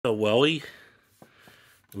A WELLY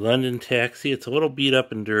London taxi. It's a little beat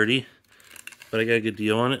up and dirty, but I got a good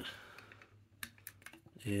deal on it.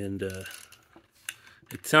 And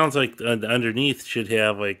it sounds like the underneath should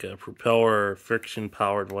have like a propeller or friction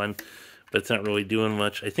powered one, but it's not really doing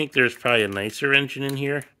much. I think there's probably a nicer engine in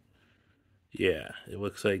here. Yeah, it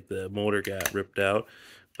looks like the motor got ripped out,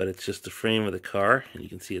 but it's just the frame of the car. And you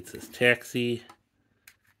can see it says taxi,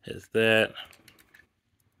 has that,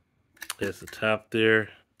 has the top there.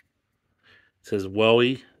 It says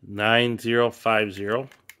WELLY 9050.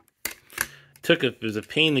 It was a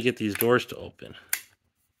pain to get these doors to open.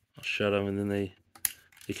 I'll shut them and then they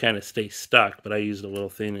kind of stay stuck, but I used a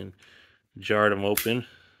little thing and jarred them open.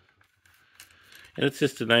 And it's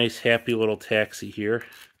just a nice, happy little taxi here.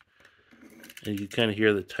 And you kind of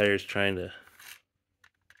hear the tires trying to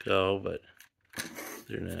go, but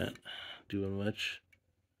they're not doing much.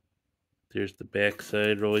 There's the back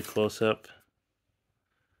side, really close up.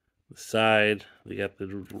 The side, they got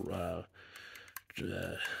the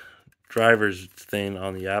driver's thing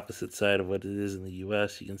on the opposite side of what it is in the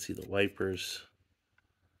US. You can see the wipers.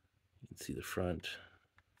 You can see the front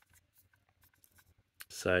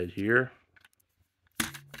side here.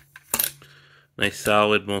 Nice,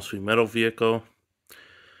 solid, mostly metal vehicle.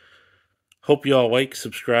 Hope you all like,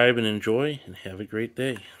 subscribe, and enjoy, and have a great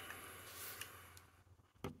day.